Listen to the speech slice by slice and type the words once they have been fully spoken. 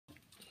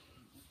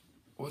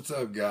What's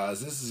up,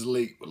 guys? This is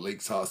Leek with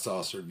Leek's Hot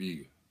Sauce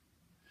Review.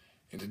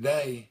 And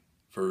today,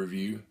 for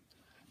review,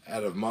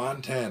 out of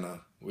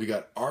Montana, we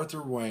got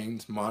Arthur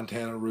Wayne's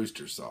Montana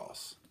Rooster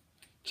Sauce.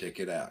 Check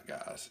it out,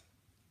 guys.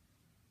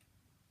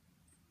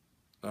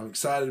 I'm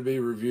excited to be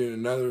reviewing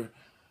another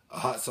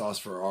hot sauce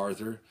for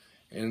Arthur.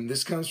 And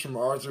this comes from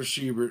Arthur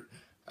Schubert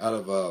out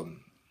of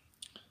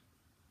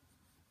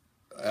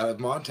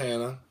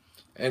Montana.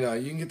 And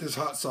you can get this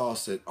hot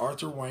sauce at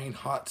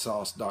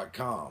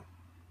arthurwaynehotsauce.com.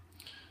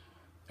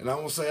 And I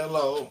want to say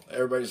hello.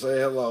 Everybody say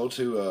hello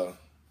to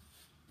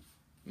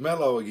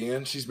Mellow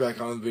again. She's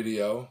back on the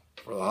video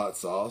for the hot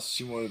sauce.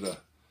 She wanted to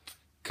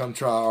come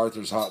try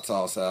Arthur's hot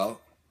sauce out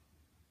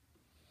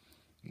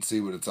and see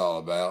what it's all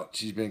about.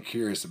 She's been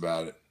curious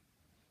about it.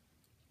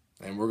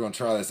 And we're going to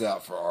try this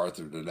out for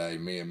Arthur today.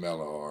 Me and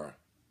Mellow are.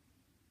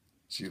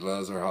 She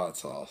loves her hot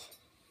sauce.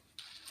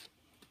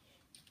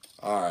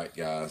 Alright,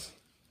 guys.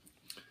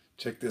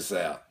 Check this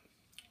out.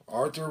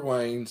 Arthur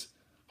Wayne's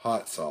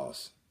hot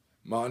sauce.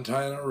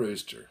 Montana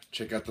Rooster.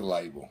 Check out the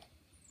label.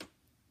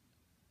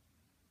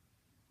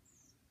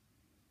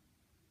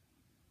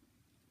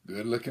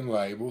 Good looking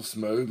label.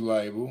 Smooth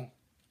label.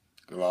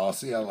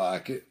 Glossy. I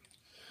like it.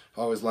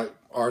 I always like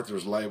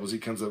Arthur's labels. He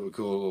comes up with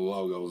cool little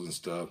logos and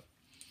stuff.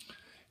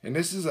 And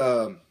this is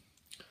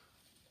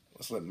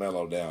let's let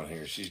Mellow down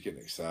here. She's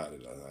getting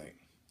excited, I think.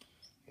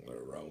 I'll let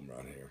her roam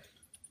right here.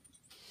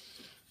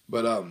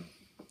 But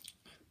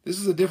this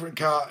is a different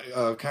kind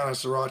of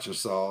sriracha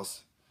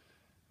sauce.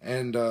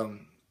 And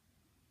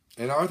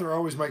Arthur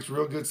always makes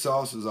real good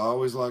sauces. I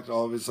always liked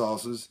all of his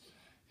sauces.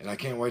 And I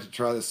can't wait to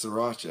try this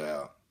sriracha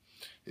out.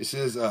 It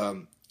says,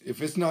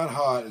 if it's not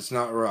hot, it's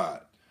not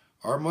right.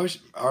 Our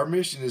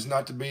mission is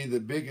not to be the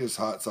biggest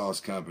hot sauce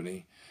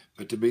company,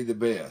 but to be the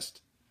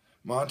best.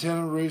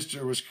 Montana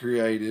Rooster was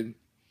created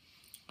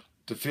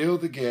to fill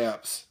the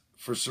gaps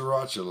for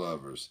sriracha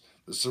lovers.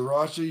 This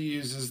sriracha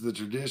uses the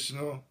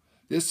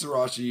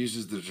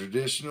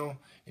traditional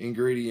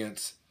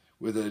ingredients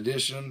with the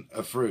addition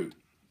of fruit.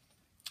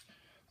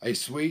 A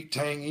sweet,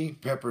 tangy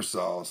pepper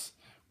sauce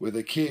with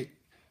a kick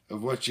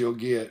of what you'll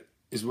get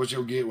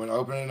when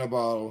opening a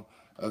bottle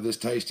of this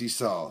tasty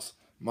sauce.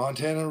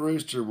 Montana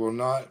Rooster will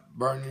not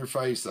burn your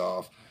face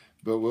off,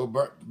 but will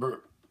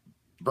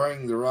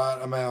bring the right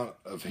amount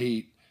of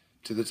heat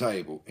to the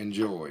table.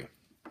 Enjoy.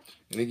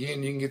 And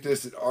again, you can get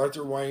this at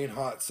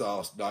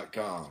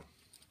arthurwaynehotsauce.com.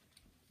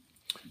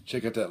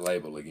 Check out that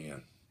label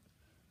again.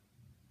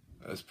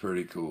 That's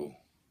pretty cool.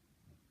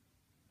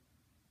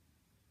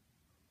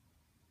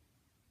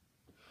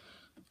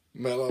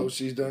 Mellow,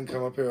 she's done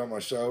come up here on my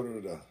shoulder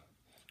to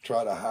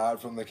try to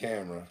hide from the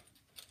camera.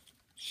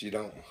 She's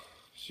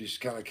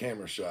kind of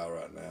camera shy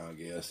right now, I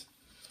guess.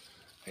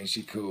 Ain't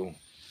she cool?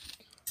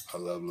 I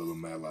love little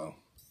Mellow.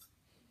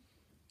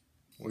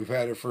 We've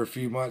had her for a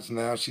few months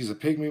now. She's a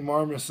pygmy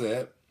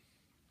marmoset.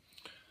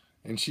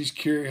 And she's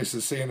curious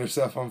of seeing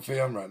herself on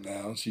film right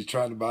now. She's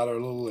trying to bite her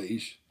little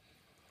leash.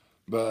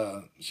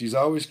 But she's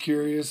always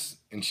curious,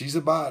 and she's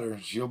a biter.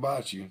 She'll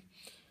bite you.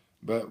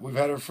 But we've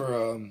had her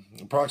for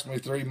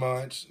approximately 3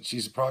 months.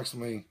 She's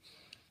approximately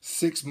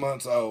 6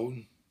 months old.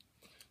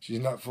 She's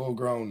not full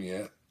grown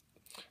yet.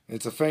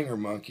 It's a finger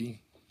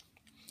monkey.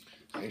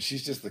 And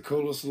she's just the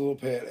coolest little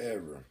pet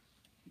ever.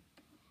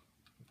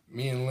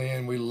 Me and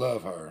Lynn, we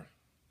love her.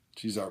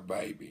 She's our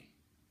baby.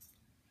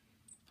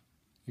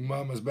 You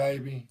mama's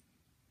baby?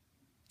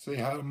 Say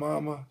hi to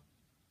mama.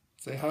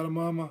 Say hi to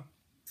mama.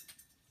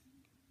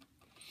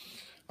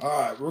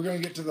 Alright, we're going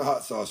to get to the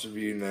hot sauce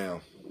review now.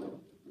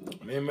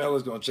 Me and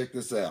Mellow's going to check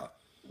this out.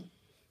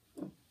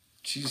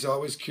 She's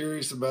always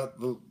curious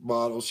about the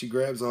bottle. She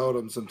grabs a hold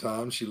of them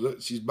sometimes.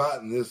 She's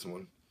biting this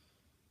one.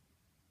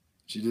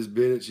 She just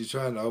bit it. She's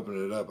trying to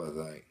open it up, I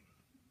think.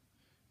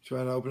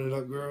 Trying to open it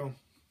up, girl?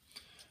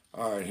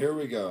 Alright, here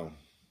we go.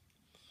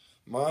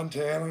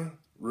 Montana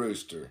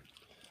Rooster.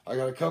 I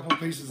got a couple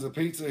pieces of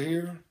pizza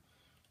here.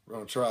 We're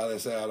going to try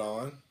this out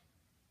on.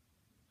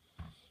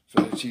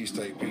 Philly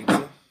cheesesteak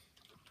pizza.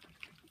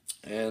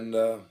 And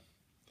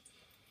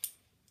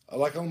I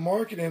like on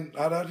marketing,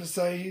 I'd have to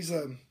say he's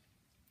a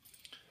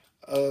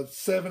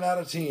 7 out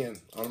of 10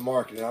 on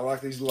marketing. I like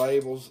these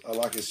labels. I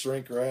like his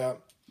shrink wrap.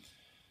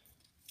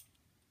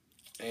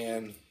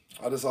 And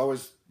I just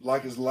always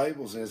like his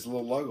labels and his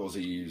little logos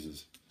he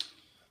uses.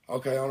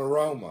 Okay, on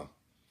aroma.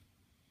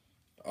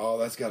 Oh,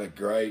 that's got a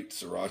great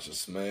sriracha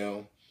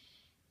smell.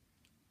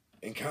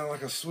 And kind of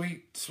like a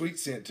sweet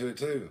scent to it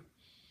too.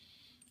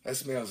 It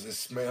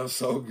smells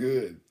so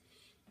good.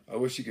 I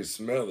wish you could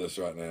smell this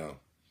right now.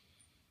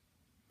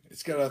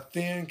 It's got a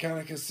thin kind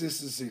of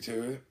consistency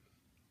to it.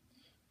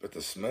 But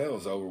the smell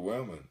is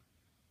overwhelming.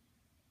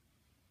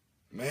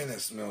 Man,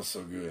 that smells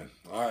so good.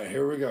 Alright,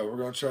 here we go. We're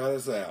going to try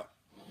this out.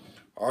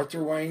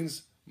 Arthur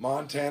Wayne's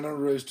Montana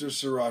Rooster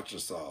Sriracha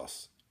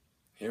Sauce.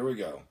 Here we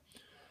go.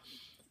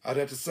 I'd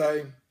have to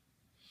say,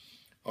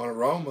 on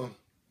aroma,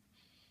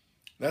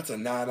 that's a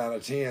 9 out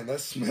of 10.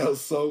 That smells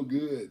so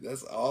good.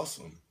 That's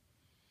awesome.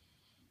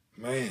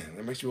 Man,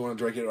 that makes me want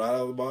to drink it right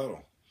out of the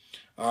bottle.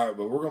 All right,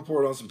 but we're going to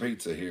pour it on some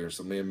pizza here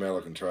so me and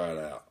Mellow can try it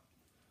out.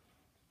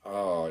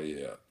 Oh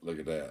yeah, look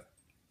at that.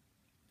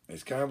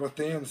 It's kind of a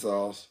thin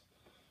sauce,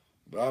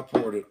 but I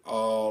poured it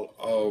all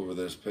over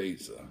this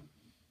pizza.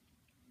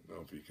 I don't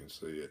know if you can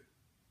see it,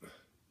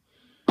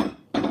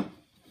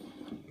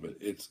 but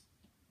it's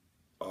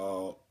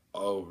all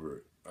over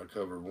it. I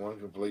covered one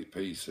complete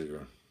piece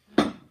here.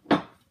 And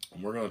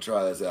we're going to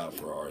try this out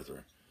for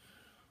Arthur.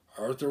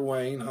 Arthur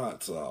Wayne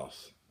hot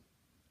sauce.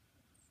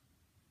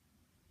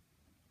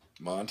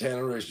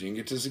 Montana Rooster. You can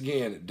get this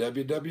again at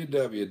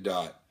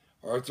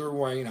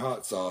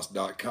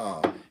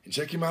www.arthurwaynehotsauce.com. And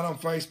check him out on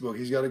Facebook.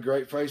 He's got a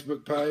great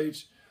Facebook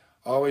page.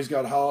 Always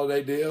got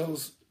holiday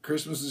deals.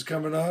 Christmas is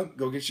coming up.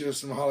 Go get you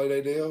some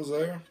holiday deals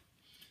there.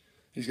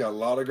 He's got a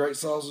lot of great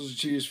sauces to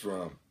choose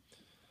from.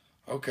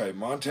 Okay,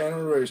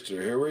 Montana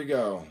Rooster. Here we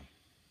go.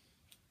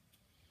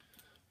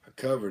 I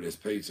covered this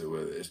pizza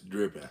with it. It's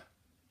dripping.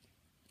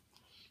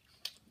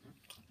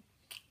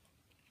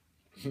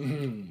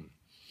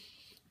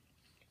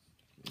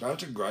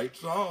 That's a great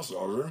sauce,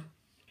 Arthur.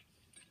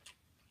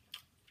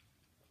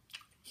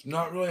 It's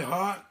not really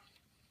hot.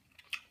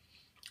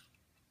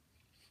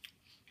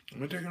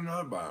 Let me take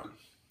another bite.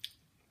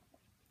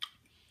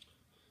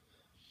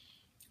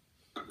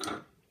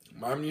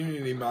 My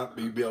immunity might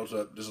be built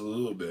up just a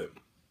little bit.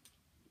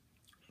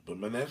 But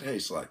man, that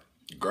tastes like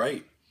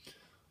great.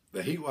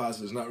 The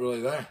heat-wise is not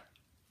really there.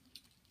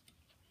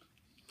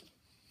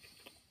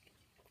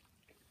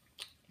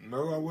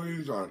 No, what are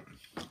you talking?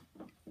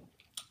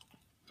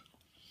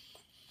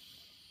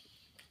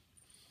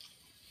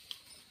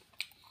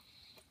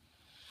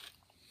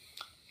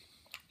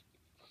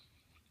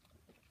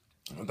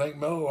 I think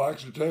Mellow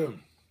likes it too.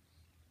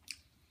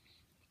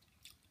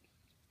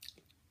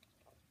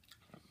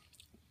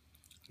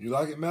 You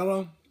like it,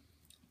 Mellow?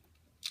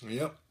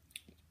 Yep.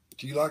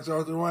 She likes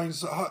Arthur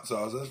Wayne's hot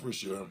sauce, that's for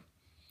sure.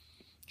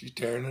 She's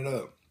tearing it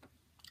up.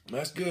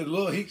 That's good. A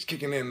little heat's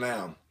kicking in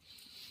now.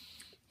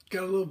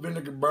 Got a little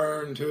vinegar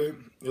burn to it,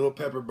 a little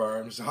pepper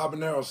burn. It's a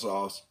habanero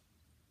sauce.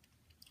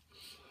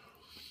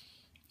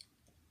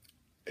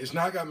 It's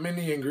not got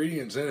many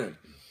ingredients in it.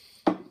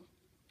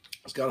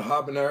 It's got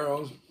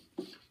habaneros,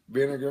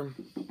 vinegar.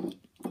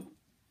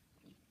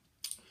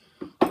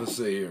 Let's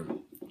see here.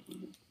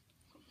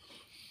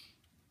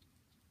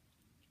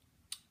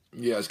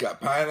 Yeah, it's got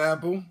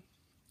pineapple,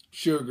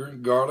 sugar,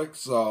 garlic,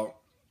 salt,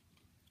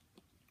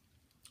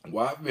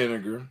 white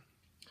vinegar,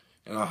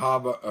 and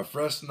a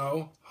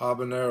Fresno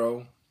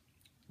habanero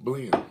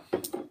blend.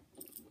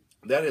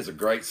 That is a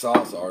great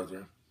sauce,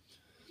 Arthur.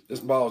 This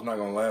ball's not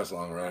going to last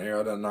long around here.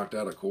 I done knocked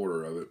out a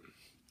quarter of it.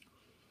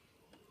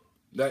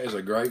 That is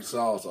a great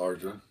sauce,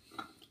 Arthur.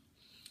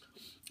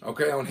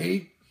 Okay, on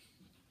heat,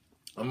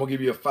 I'm going to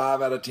give you a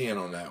 5 out of 10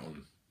 on that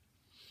one.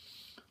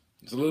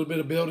 It's a little bit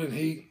of building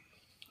heat,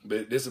 but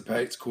it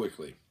dissipates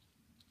quickly.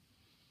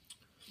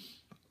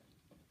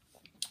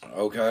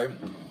 Okay.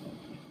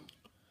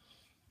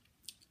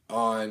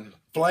 On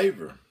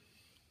flavor,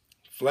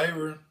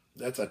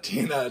 that's a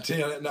 10 out of 10.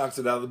 That knocks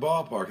it out of the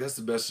ballpark. That's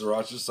the best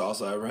sriracha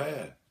sauce I ever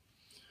had.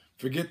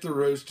 Forget the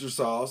Rooster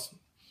sauce.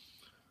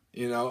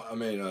 You know, I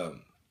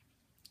mean,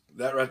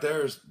 that right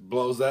there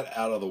blows that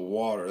out of the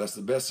water. That's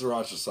the best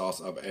sriracha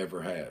sauce I've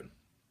ever had.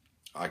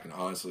 I can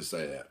honestly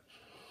say that.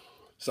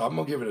 So I'm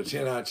going to give it a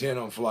 10 out of 10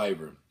 on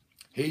flavor.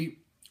 Heat,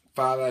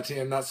 5 out of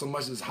 10. Not so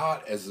much as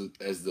hot as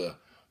the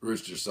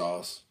Rooster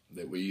sauce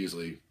that we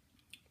usually,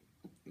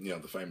 you know,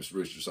 the famous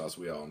Rooster sauce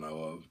we all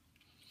know of.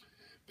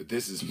 But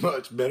this is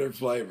much better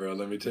flavor,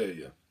 let me tell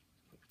you.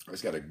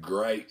 It's got a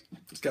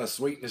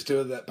sweetness to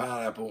it, that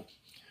pineapple,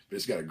 but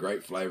it's got a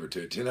great flavor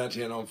to it. 10 out of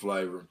 10 on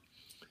flavor.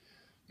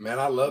 Man,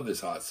 I love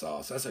this hot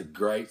sauce. That's a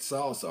great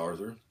sauce,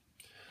 Arthur.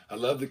 I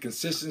love the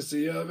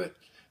consistency of it.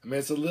 I mean,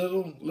 it's a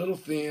little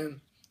thin.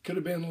 Could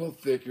have been a little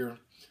thicker,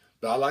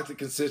 but I like the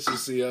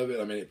consistency of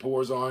it. I mean, it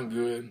pours on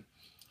good.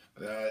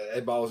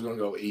 That ball is going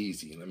to go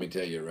easy, let me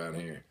tell you around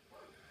here.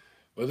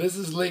 Well, this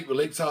is Leek with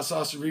Leek's Hot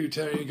Sauce Review,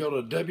 telling you to go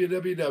to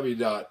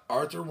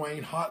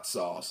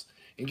www.arthurwaynehotsauce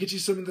and get you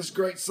some of this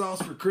great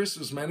sauce for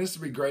Christmas, man. This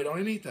would be great on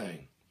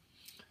anything.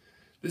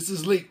 This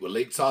is Leek with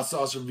Leek's Hot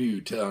Sauce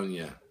Review, telling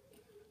you,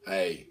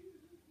 hey,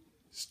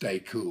 stay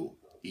cool,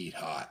 eat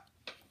hot.